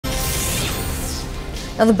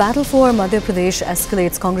Now, the battle for Madhya Pradesh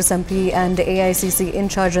escalates. Congress MP and AICC in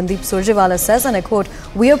charge Randeep Surjewala says, and I quote,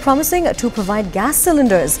 "We are promising to provide gas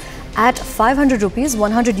cylinders at 500 rupees,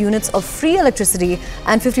 100 units of free electricity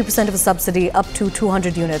and 50% of a subsidy up to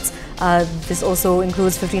 200 units. This also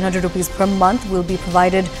includes 1,500 rupees per month will be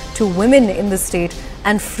provided to women in the state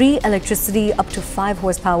and free electricity up to 5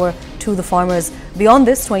 horsepower to the farmers. Beyond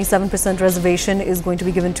this, 27% reservation is going to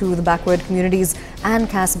be given to the backward communities and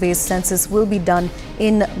caste-based census will be done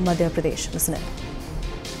in Madhya Pradesh." Listen in.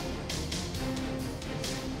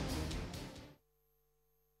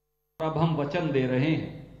 अब हम वचन दे रहे हैं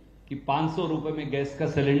कि 500 रुपए में gas का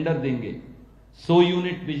cylinder देंगे, 100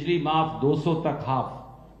 यूनिट बिजली माफ, 200 तक हाफ,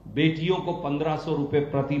 बेटियों को 1500 रुपए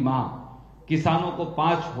प्रति माह, किसानों को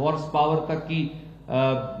 5 हॉर्स पावर तक की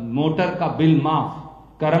मोटर का बिल माफ,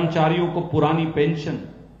 कर्मचारियों को पुरानी पेंशन,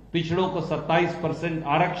 पिछड़ों को 27%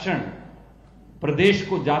 आरक्षण, प्रदेश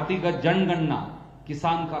को जातिगत जनगणना,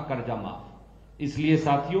 किसान का कर्जा माफ। इसलिए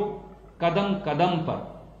साथियों, कदम कदम पर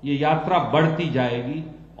ये यात्रा बढ़ती जाएगी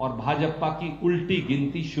और भाजपा की उल्टी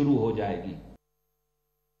गिनती शुरू हो जाएगी।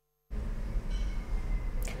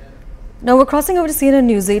 Now we're crossing over to CNN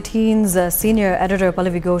News 18's senior editor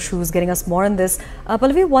Pallavi Ghosh, who's getting us more on this.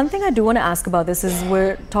 Pallavi, one thing I do want to ask about this is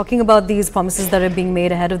we're talking about these promises that are being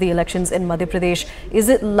made ahead of the elections in Madhya Pradesh. Is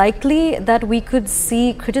it likely that we could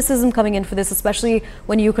see criticism coming in for this, especially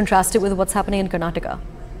when you contrast it with what's happening in Karnataka?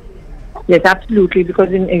 Yes, absolutely,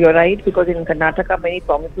 because you're right, because in Karnataka, many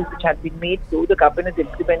promises which have been made, though the government has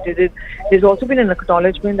implemented it, there's also been an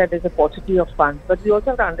acknowledgement that there's a paucity of funds. But we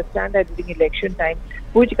also have to understand that during election time,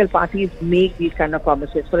 political parties make these kind of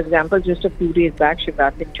promises. For example, just a few days back,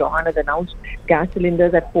 Shivraj Singh Chauhan has announced gas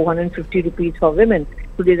cylinders at 450 rupees for women.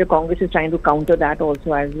 Today, the Congress is trying to counter that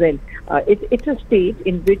also as well. It's a state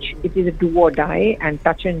in which it is a do or die and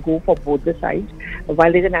touch and go for both the sides.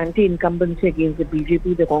 While there's an anti-incumbency against the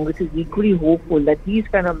BJP, the Congress is equally hopeful that these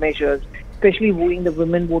kind of measures, especially wooing the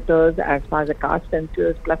women voters as far as the caste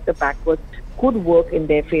census plus the backwards, could work in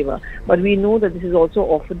their favor. But we know that this is also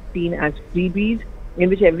often seen as freebies, in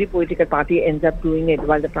which every political party ends up doing it,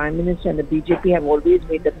 while the Prime Minister and the BJP have always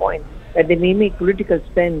made the point that they may make political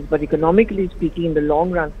sense, but economically speaking, in the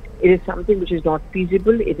long run, it is something which is not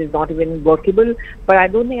feasible, it is not even workable. But I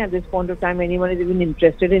don't think at this point of time anyone is even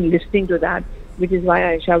interested in listening to that, which is why,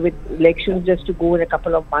 Aisha, with elections just to go in a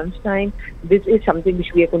couple of months' time, this is something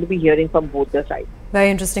which we are going to be hearing from both the sides. Very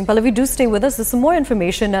interesting. Pallavi, do stay with us. There's some more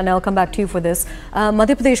information and I'll come back to you for this.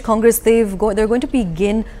 Madhya Pradesh Congress, they're going to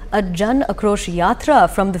begin a Jan Akrosh Yatra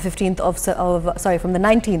from the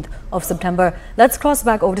 19th of September. Let's cross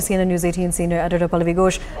back over to CNN News 18 senior editor Pallavi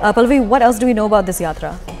Ghosh. Pallavi, what else do we know about this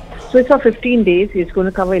Yatra? So it's for 15 days. It's going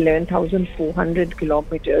to cover 11,400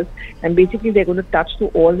 kilometers. And basically, they're going to touch to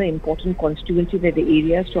all the important constituencies and the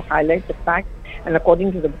areas to highlight the fact. And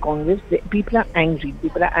according to the Congress, people are angry.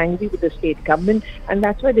 People are angry with the state government. And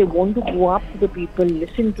that's why they want to go up to the people,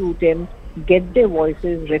 listen to them, get their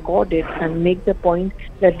voices, record it, and make the point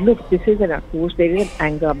that, look, this is an approach. There is an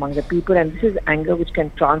anger among the people. And this is anger which can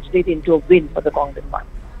translate into a win for the Congress party.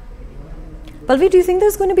 Pallavi, do you think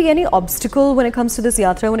there's going to be any obstacle when it comes to this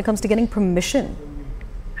yatra, when it comes to getting permission?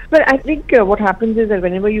 Well, I think what happens is that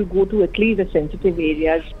whenever you go to at least the sensitive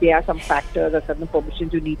areas, there are some factors or certain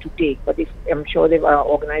permissions you need to take. But if I'm sure they've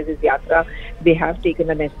organized this yatra, they have taken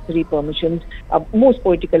the necessary permissions. Most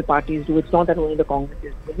political parties do. It's not that only the Congress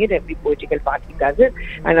is doing it. Every political party does it.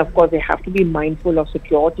 And of course, they have to be mindful of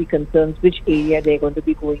security concerns, which area they're going to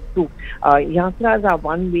be going to. Yatras are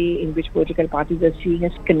one way in which political parties are seeing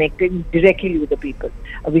as connecting directly with the people.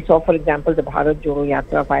 We saw, for example, the Bharat Jodo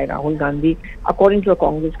Yatra by Rahul Gandhi. According to a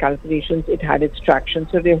Congress calculations, it had its traction.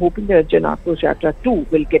 So they're hoping that Jan Akrosh Yatra too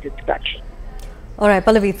will get its traction. All right,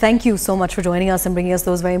 Pallavi, thank you so much for joining us and bringing us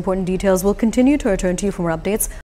those very important details. We'll continue to return to you for more updates.